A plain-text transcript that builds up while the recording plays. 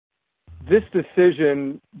This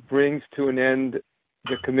decision brings to an end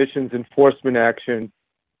the Commission's enforcement action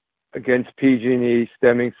against PG&E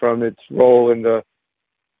stemming from its role in the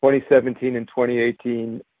 2017 and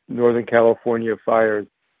 2018 Northern California fires,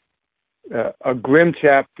 a grim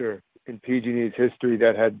chapter in PG&E's history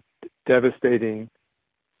that had devastating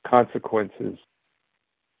consequences.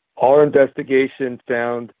 Our investigation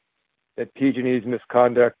found that PG&E's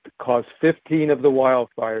misconduct caused 15 of the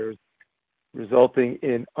wildfires, resulting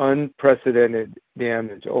in unprecedented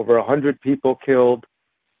damage. Over 100 people killed,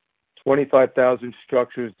 25,000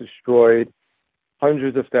 structures destroyed,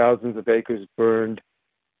 hundreds of thousands of acres burned,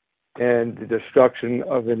 and the destruction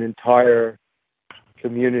of an entire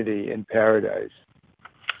community in Paradise.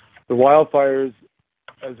 The wildfires,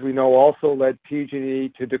 as we know, also led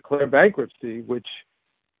PG&E to declare bankruptcy, which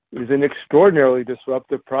is an extraordinarily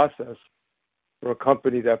disruptive process for a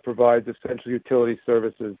company that provides essential utility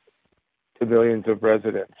services to millions of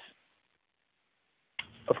residents.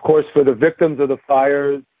 Of course, for the victims of the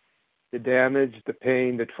fires, the damage, the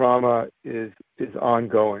pain, the trauma is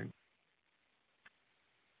ongoing.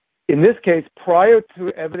 In this case, prior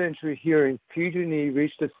to evidentiary hearings, PG&E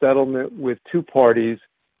reached a settlement with two parties,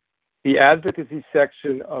 the advocacy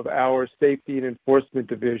section of our Safety and Enforcement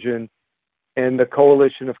Division and the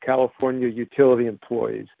Coalition of California Utility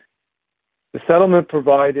Employees. The settlement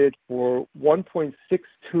provided for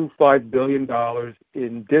 $1.625 billion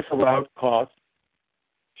in disallowed costs.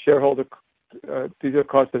 These are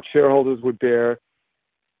costs that shareholders would bear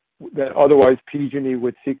that otherwise PG&E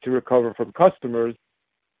would seek to recover from customers,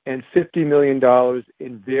 and $50 million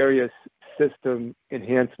in various system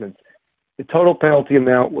enhancements. The total penalty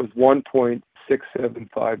amount was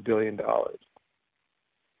 $1.675 billion.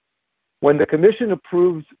 When the Commission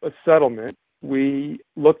approves a settlement, we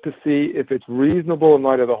look to see if it's reasonable in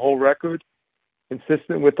light of the whole record,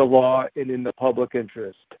 consistent with the law, and in the public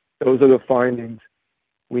interest. Those are the findings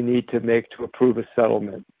we need to make to approve a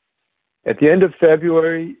settlement. At the end of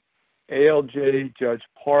February, ALJ Judge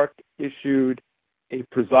Park issued a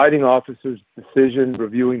presiding officer's decision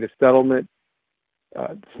reviewing the settlement.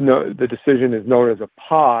 The decision is known as a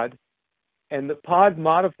POD, and the POD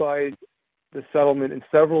modified the settlement in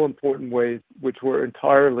several important ways, which were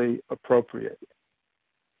entirely appropriate.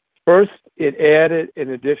 First, it added an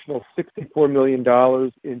additional $64 million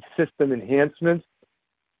in system enhancements.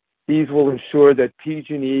 These will ensure that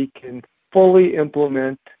PG&E can fully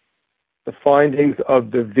implement the findings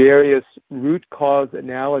of the various root cause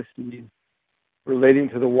analyses relating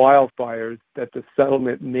to the wildfires that the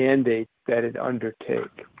settlement mandates that it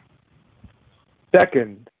undertake.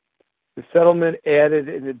 Second, the settlement added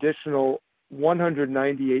an additional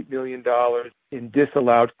 $198 million in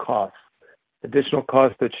disallowed costs, additional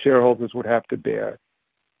costs that shareholders would have to bear.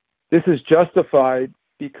 This is justified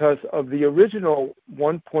because of the original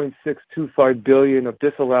 $1.625 billion of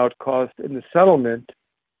disallowed costs in the settlement.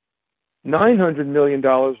 $900 million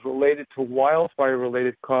related to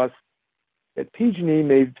wildfire-related costs that PG&E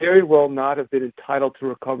may very well not have been entitled to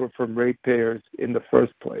recover from ratepayers in the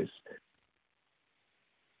first place.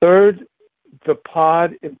 Third, the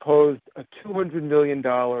POD imposed a $200 million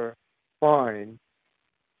fine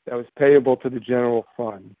that was payable to the general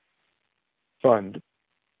fund.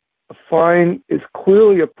 A fine is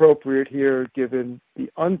clearly appropriate here given the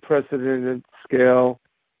unprecedented scale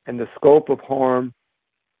and the scope of harm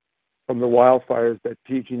from the wildfires that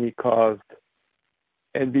PG&E caused,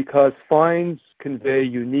 and because fines convey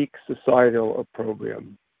unique societal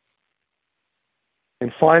opprobrium.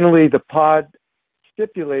 And finally, the POD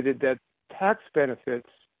stipulated that tax benefits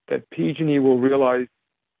that PG&E will realize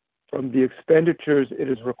from the expenditures it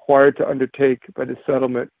is required to undertake by the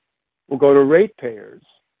settlement will go to ratepayers,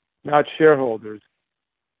 not shareholders,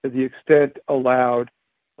 to the extent allowed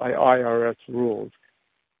by IRS rules.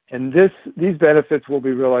 And these benefits will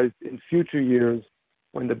be realized in future years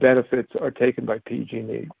when the benefits are taken by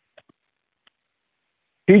PG&E.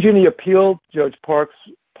 PG&E appealed Judge Park's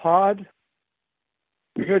POD.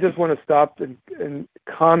 We here just want to stop and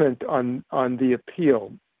comment on the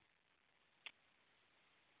appeal.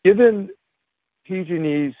 Given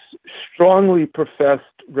PG&E's strongly professed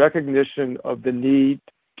recognition of the need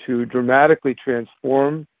to dramatically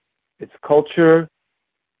transform its culture,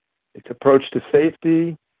 its approach to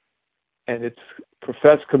safety, and its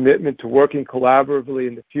professed commitment to working collaboratively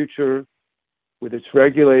in the future with its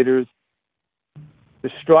regulators, the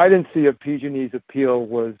stridency of PG&E's appeal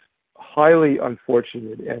was highly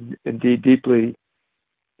unfortunate and indeed deeply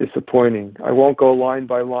disappointing. I won't go line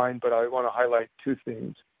by line, but I want to highlight two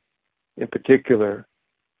things in particular.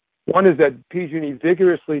 One is that PG&E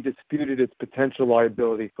vigorously disputed its potential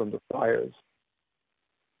liability from the fires.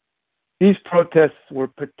 These protests were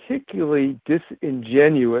particularly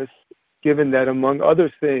disingenuous, given that, among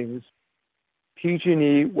other things,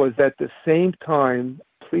 PG&E was at the same time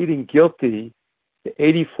pleading guilty to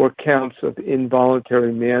 84 counts of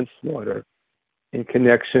involuntary manslaughter in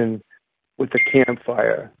connection with the Camp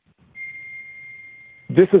Fire.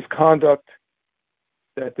 This is conduct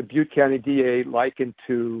that the Butte County DA likened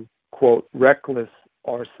to, quote, reckless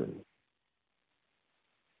arson.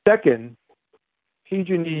 Second,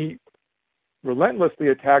 PG&E relentlessly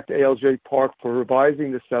attacked ALJ Park for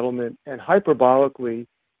revising the settlement and hyperbolically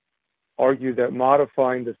argued that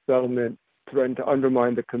modifying the settlement threatened to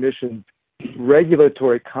undermine the Commission's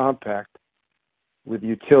regulatory compact with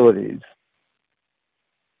utilities.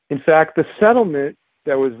 In fact, the settlement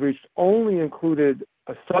that was reached only included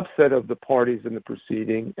a subset of the parties in the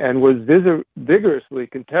proceeding and was vigorously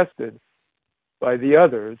contested by the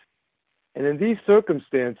others. And in these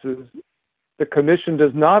circumstances, the Commission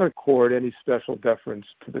does not accord any special deference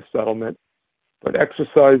to the settlement, but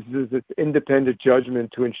exercises its independent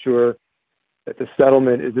judgment to ensure that the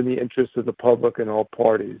settlement is in the interest of the public and all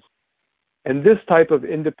parties. And this type of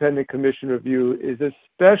independent Commission review is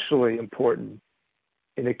especially important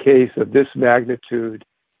in a case of this magnitude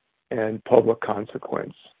and public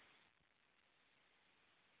consequence.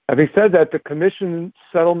 Having said that, the Commission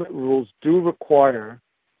settlement rules do require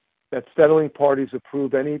that settling parties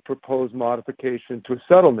approve any proposed modification to a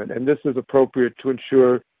settlement, and this is appropriate to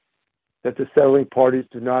ensure that the settling parties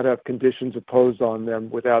do not have conditions imposed on them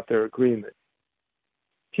without their agreement.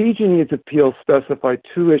 PG&E's appeal specified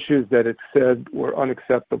two issues that it said were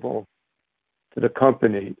unacceptable to the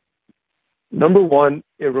company. Number one,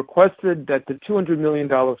 it requested that the $200 million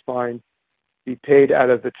fine be paid out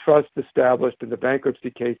of the trust established in the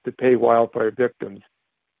bankruptcy case to pay wildfire victims,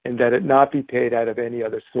 and that it not be paid out of any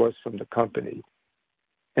other source from the company.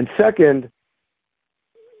 And second,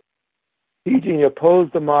 PG&E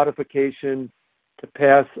opposed the modification to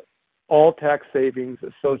pass all tax savings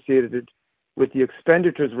associated with the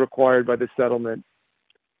expenditures required by the settlement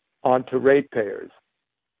onto ratepayers,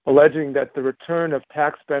 alleging that the return of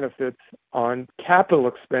tax benefits on capital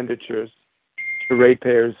expenditures to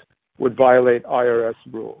ratepayers would violate IRS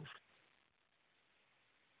rules.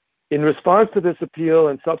 In response to this appeal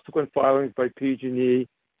and subsequent filings by PG&E,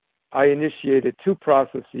 I initiated two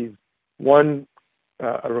processes. One,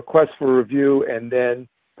 a request for review, and then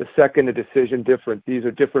the second, a decision different. These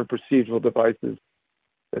are different procedural devices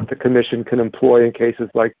that the Commission can employ in cases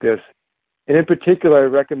like this. And in particular, I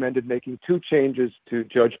recommended making two changes to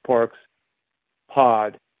Judge Park's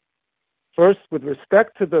POD. First, with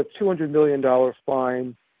respect to the $200 million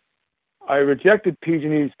fine, I rejected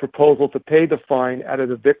PG&E's proposal to pay the fine out of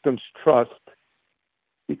the victim's trust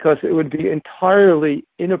because it would be entirely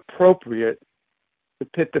inappropriate to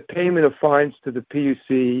pit the payment of fines to the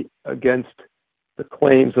PUC against the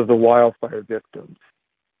claims of the wildfire victims.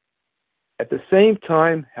 At the same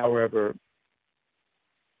time, however,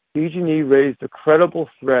 PG&E raised a credible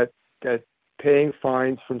threat that paying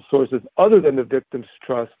fines from sources other than the victim's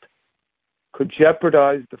trust could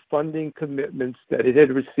jeopardize the funding commitments that it had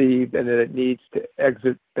received and that it needs to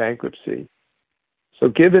exit bankruptcy. So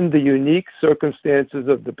given the unique circumstances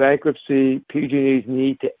of the bankruptcy, PG&E's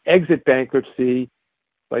need to exit bankruptcy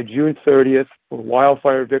by June 30th for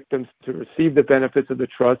wildfire victims to receive the benefits of the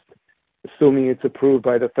trust, assuming it's approved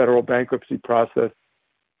by the federal bankruptcy process,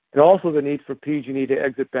 and also the need for PG&E to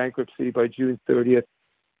exit bankruptcy by June 30th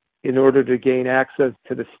in order to gain access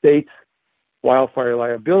to the state's wildfire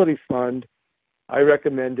liability fund, I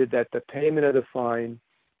recommended that the payment of the fine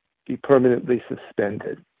be permanently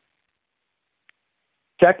suspended.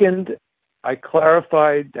 Second, I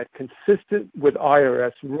clarified that consistent with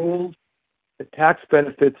IRS rules, the tax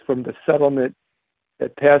benefits from the settlement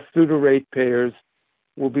that pass through to ratepayers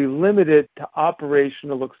will be limited to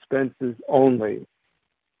operational expenses only,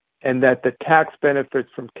 and that the tax benefits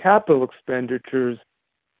from capital expenditures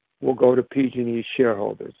will go to PG&E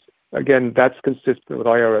shareholders. Again, that's consistent with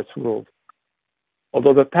IRS rules.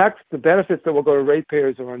 Although the benefits that will go to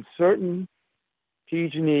ratepayers are uncertain,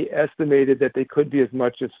 PG&E estimated that they could be as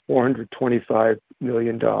much as $425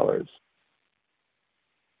 million.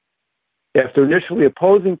 After initially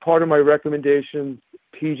opposing part of my recommendations,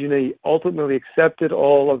 PG&E ultimately accepted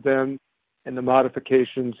all of them and the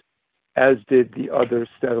modifications, as did the other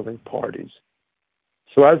settling parties.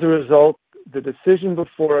 So as a result, the decision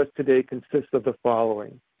before us today consists of the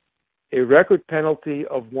following: a record penalty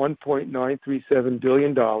of $1.937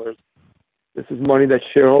 billion. This is money that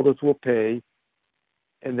shareholders will pay,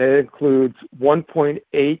 and that includes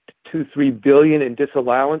 $1.823 billion in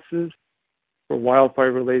disallowances for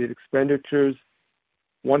wildfire-related expenditures,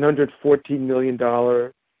 $114 million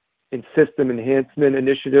in system enhancement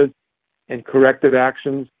initiatives and corrective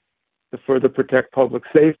actions to further protect public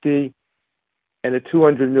safety, and a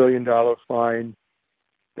 $200 million fine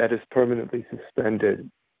that is permanently suspended.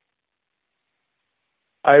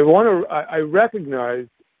 I recognize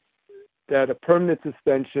that a permanent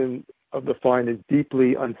suspension of the fine is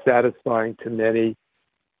deeply unsatisfying to many.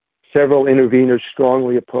 Several interveners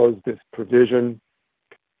strongly oppose this provision.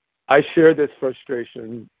 I share this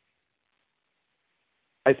frustration.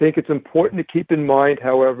 I think it's important to keep in mind,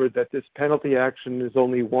 however, that this penalty action is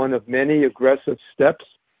only one of many aggressive steps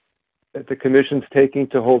that the Commission's taking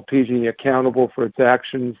to hold PG&E accountable for its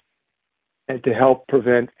actions and to help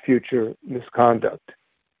prevent future misconduct.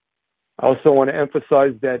 I also want to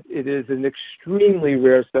emphasize that it is an extremely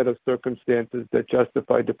rare set of circumstances that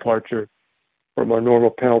justify departure from our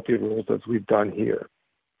normal penalty rules, as we've done here.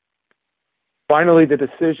 Finally, the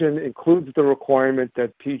decision includes the requirement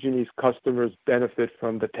that PG&E's customers benefit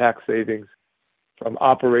from the tax savings from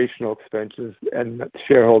operational expenses and that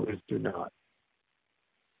shareholders do not.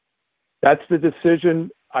 That's the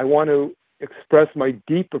decision. I want to express my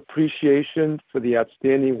deep appreciation for the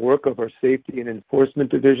outstanding work of our Safety and Enforcement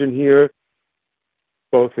Division here,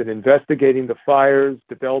 both in investigating the fires,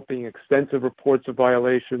 developing extensive reports of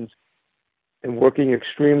violations, and working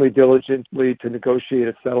extremely diligently to negotiate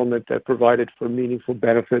a settlement that provided for meaningful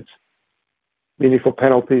benefits, meaningful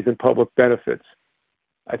penalties, and public benefits.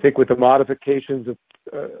 I think with the modifications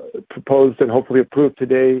proposed and hopefully approved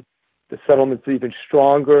today, the settlement's even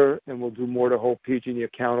stronger and will do more to hold PG&E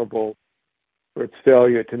accountable for its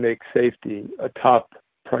failure to make safety a top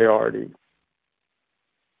priority.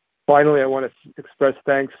 Finally, I want to express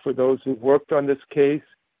thanks for those who worked on this case.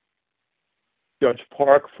 Judge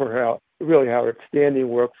Park for her outstanding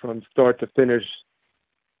work from start to finish,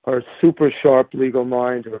 her super sharp legal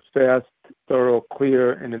mind, her fast, thorough,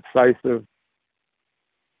 clear, and incisive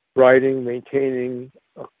writing, maintaining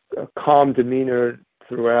a calm demeanor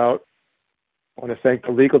throughout. I want to thank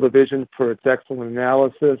the legal division for its excellent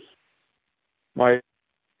analysis, my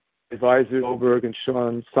advisor, Oberg and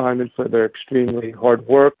Sean Simon, for their extremely hard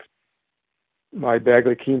work, my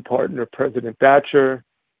Bagley-Keene partner, President Batcher,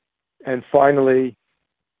 and finally,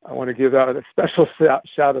 I want to give out a special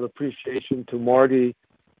shout of appreciation to Margie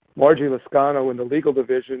Lascano in the legal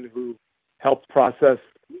division, who helped process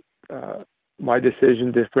my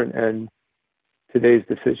decision different and today's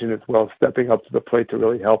decision as well, stepping up to the plate to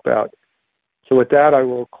really help out. So with that, I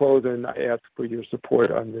will close and I ask for your support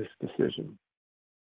on this decision.